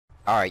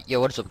Alright, yo,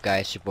 what's up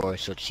guys? Your boy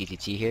Soldier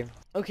CCT here.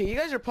 Okay, you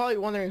guys are probably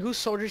wondering who's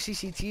Soldier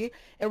CCT,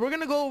 and we're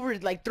gonna go over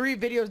like 3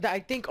 videos that I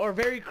think are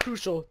very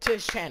crucial to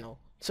his channel.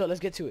 So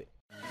let's get to it.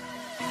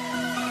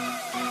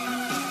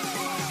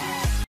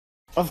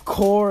 Of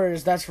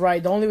course, that's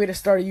right. The only way to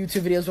start a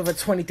YouTube video is with a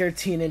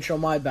 2013 intro,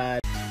 my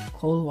bad.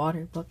 Cold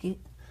water bucket.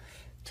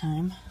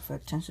 Time for a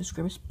 10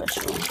 subscriber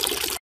special.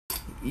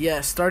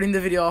 Yeah, starting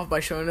the video off by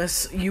showing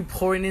us you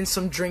pouring in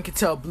some drink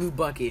into a blue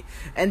bucket.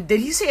 And did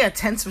he say a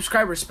 10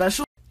 subscriber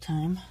special?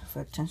 Time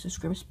for a 10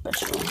 subscriber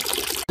special.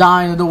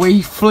 Dying the way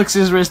he flicks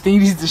his wrist,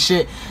 thinks he's the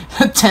shit.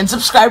 10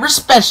 subscriber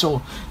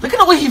special. Look at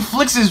the way he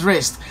flicks his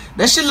wrist.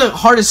 That shit look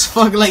hard as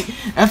fuck. Like,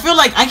 I feel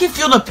like I can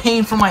feel the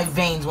pain from my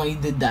veins when he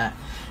did that.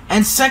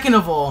 And second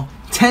of all,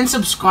 10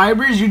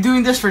 subscribers? You're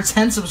doing this for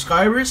 10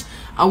 subscribers?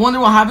 I wonder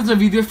what happens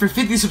if you do it for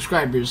 50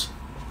 subscribers.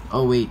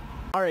 Oh, wait.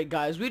 Alright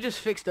guys, we just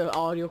fixed the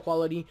audio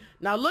quality.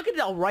 Now look at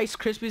the Rice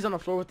Krispies on the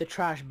floor with the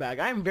trash bag.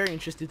 I am very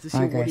interested to see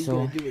what he's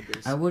going to do with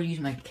this. I would use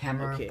my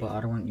camera, but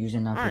I don't want to use it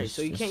now. Alright,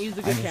 so you can't use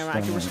the good camera.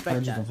 I can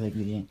respect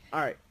that.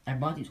 Alright. I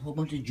bought these whole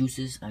bunch of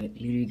juices. I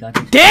literally got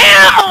this.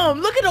 Damn!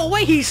 Look at the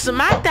way he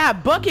smacked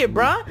that bucket,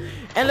 bruh.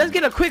 And let's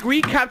get a quick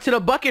recap to the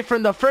bucket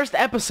from the first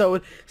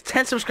episode.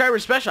 10 subscriber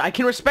special. I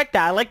can respect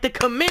that. I like the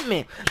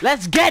commitment.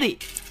 Let's get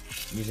it.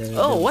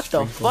 Oh, what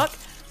the fuck?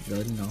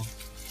 Good, no.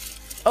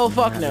 Oh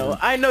fuck no.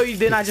 I know you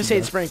did not just say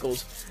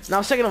sprinkles.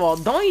 Now second of all,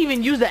 don't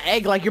even use the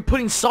egg like you're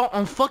putting salt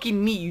on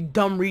fucking meat, you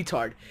dumb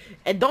retard.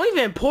 And don't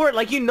even pour it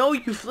like you know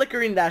you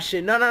flickering that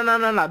shit. No.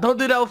 Don't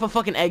do that with a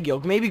fucking egg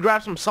yolk. Maybe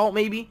grab some salt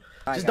maybe.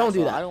 Just don't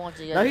do that.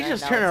 No, he's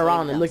just turning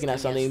around and looking at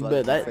something,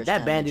 but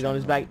that bandage on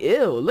his back.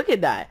 Ew, look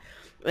at that.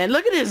 And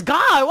look at this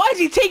guy. Why is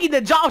he taking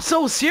the job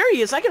so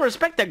serious? I can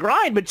respect the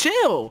grind, but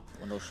chill.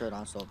 No shirt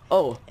on, so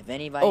oh. If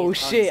anybody oh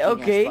shit,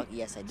 okay. Fuck,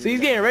 yes, I do. So he's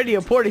getting ready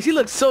to pour this. He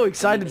looks so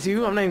excited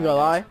too. I'm not even gonna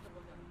lie.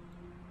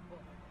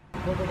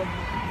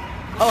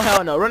 Oh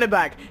hell no, run it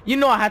back. You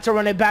know I had to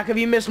run it back if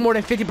he missed more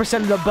than 50%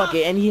 of the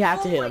bucket and he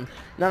had to hit him.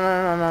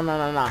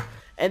 No.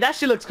 And that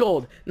shit looks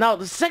cold. Now,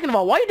 second of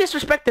all, why you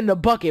disrespecting the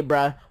bucket,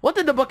 bruh? What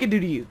did the bucket do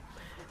to you?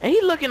 And he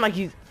looking like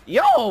he's...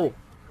 Yo,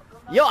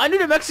 I knew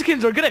the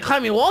Mexicans were good at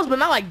climbing walls, but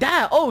not like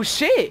that. Oh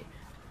shit.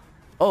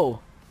 Oh.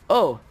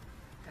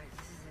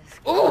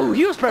 Oh,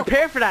 he was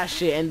prepared for that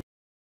shit. And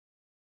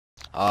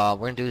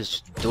we're gonna do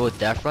this dual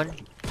Deathrun.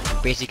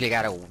 Basically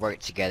gotta work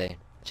together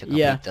to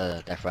complete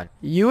the Deathrun.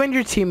 You and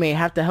your teammate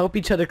have to help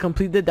each other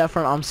complete the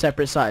Deathrun on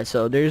separate sides.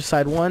 So there's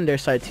side 1,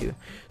 there's side 2.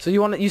 So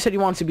you said you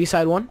want to be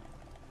side 1?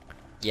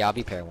 Yeah, I'll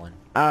be pair 1.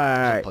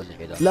 Alright.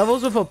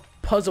 Levels with a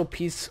puzzle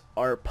piece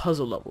are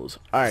puzzle levels.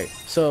 Alright,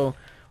 so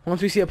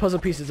once we see a puzzle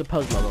piece, it's a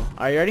puzzle level.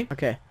 Are you ready?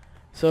 Okay.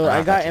 So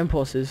I got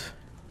impulses.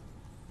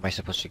 Am I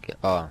supposed to get...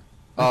 Oh,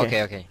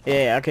 okay.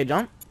 Yeah, okay,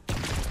 jump.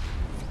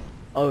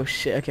 Oh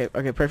shit, okay,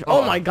 perfect.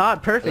 Oh my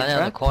god, perfect, landed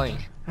on the coin.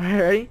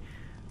 Alright, ready?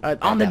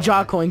 On the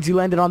jaw coins, you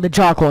landed on the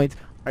jaw coins.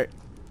 Alright,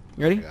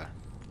 you ready? Yeah.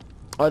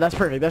 Oh, that's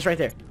perfect, that's right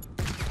there.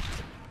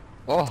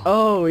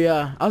 Oh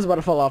yeah, I was about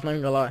to fall off, not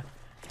even gonna lie.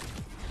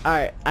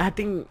 Alright, I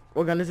think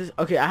we're gonna just...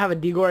 Okay, I have a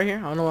deagle right here,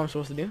 I don't know what I'm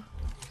supposed to do.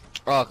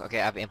 Oh, okay,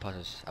 I have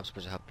impulses. I'm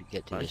supposed to help you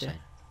get to this side.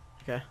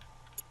 Okay.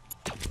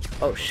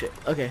 Oh shit,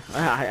 okay,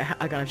 I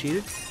kinda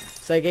cheated.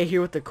 So I get here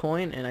with the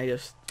coin and I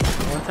just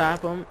one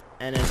tap him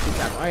and then 2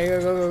 tap.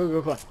 Alright,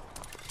 go.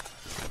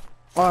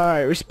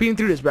 Alright, we're speeding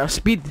through this, bro.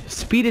 Speed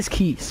is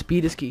key.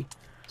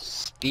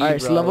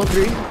 Alright, so level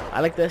 3.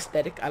 I like the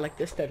aesthetic.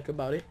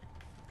 About it.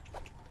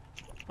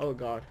 Oh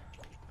god.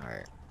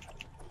 Alright,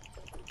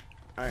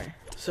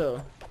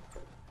 so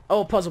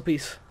oh, puzzle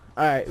piece.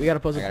 Alright, we got a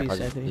puzzle piece,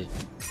 Anthony.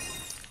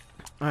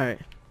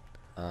 Alright.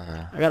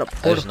 I got a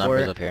port for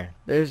it. Up here.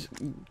 There's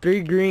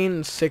 3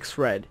 green, 6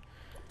 red.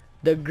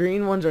 The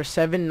green ones are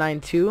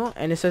 792,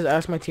 and it says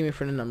ask my teammate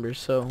for the numbers.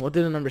 So what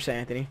did the numbers say,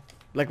 Anthony?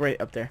 Like right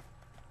up there.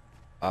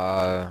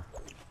 Alright.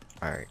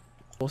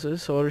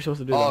 So what are we supposed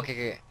to do? Oh,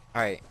 okay.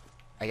 Alright.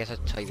 I guess I'll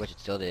tell you what you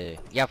still did.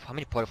 Yeah, how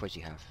many porta forts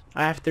do you have?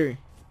 I have 3.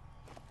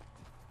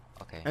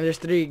 Okay. And there's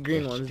 3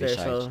 green ones there,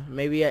 sides. So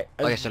maybe I...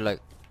 Okay, so like...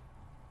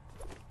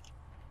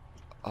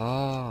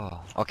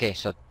 Oh, okay,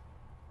 so...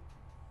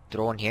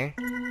 Throw one here?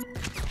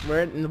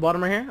 Where, in the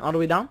bottom right here? All the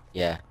way down?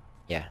 Yeah.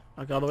 Okay,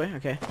 all the way?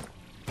 Okay.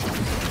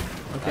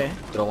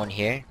 Throw one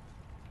here.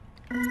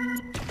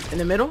 In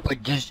the middle?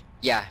 But you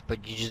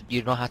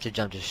don't have to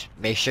jump. Just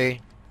make sure,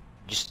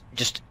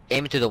 just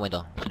aim into the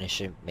window, and it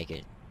should make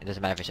it. It doesn't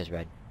matter if it says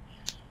red.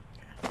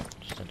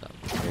 Just don't jump.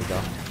 There you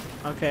go.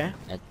 Okay.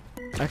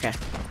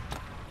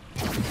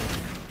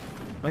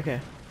 Okay.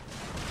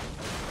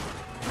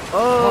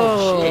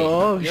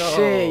 Oh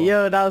shit!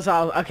 Yo, that was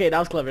all. Okay, that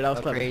was clever.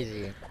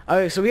 Crazy.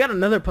 Okay, so we got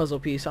another puzzle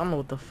piece. I don't know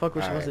what the fuck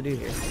we're supposed to do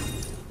here.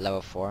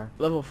 Level 4.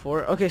 Level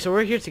 4. Okay, so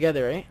we're here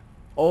together, right?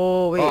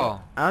 Oh wait, I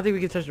don't think we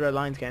can touch the red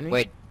lines, can we?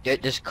 Wait,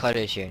 there's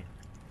colors here.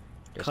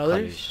 There's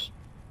colors.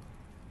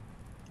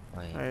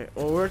 Alright,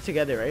 well we're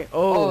together, right?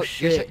 Oh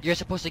shit. You're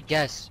supposed to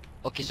guess.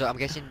 Okay, so I'm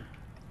guessing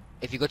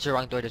if you go to the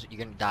wrong door, you're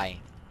gonna die.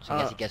 So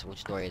I guess you guess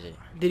which door is it.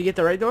 Did you get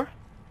the right door?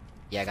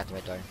 Yeah, I got the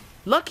red door.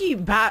 Lucky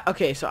bat.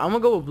 Okay, so I'm gonna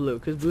go with blue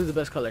because blue's the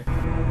best color.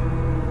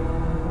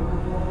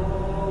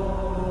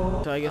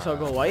 So I guess I'll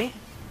go white.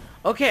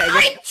 Okay, I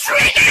guess.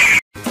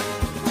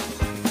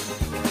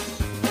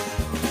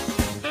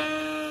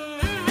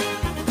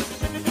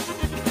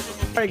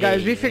 Alright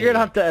guys, we figured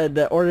out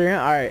the order.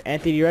 Alright,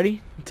 Anthony, you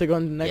ready to go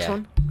on the next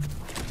one?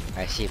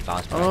 I see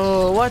bounce.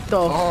 Oh, what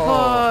the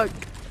fuck?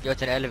 Yo,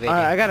 it's an elevator.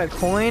 Alright, I got a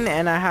coin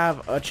and I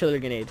have a chiller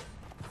grenade.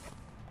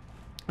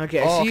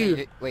 Okay, I see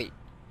you. Wait,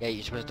 yeah,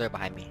 you're supposed to do it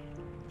behind me.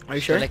 Are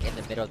you sure? Like in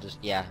the middle, just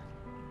yeah.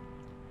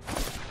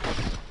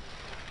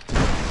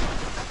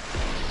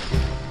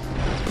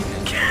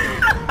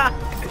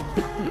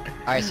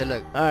 Alright, so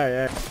look.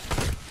 Alright.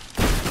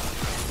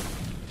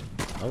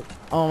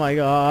 Oh my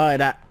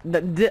god.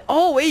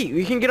 Oh wait,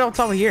 we can get on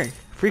top of here.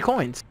 Free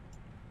coins.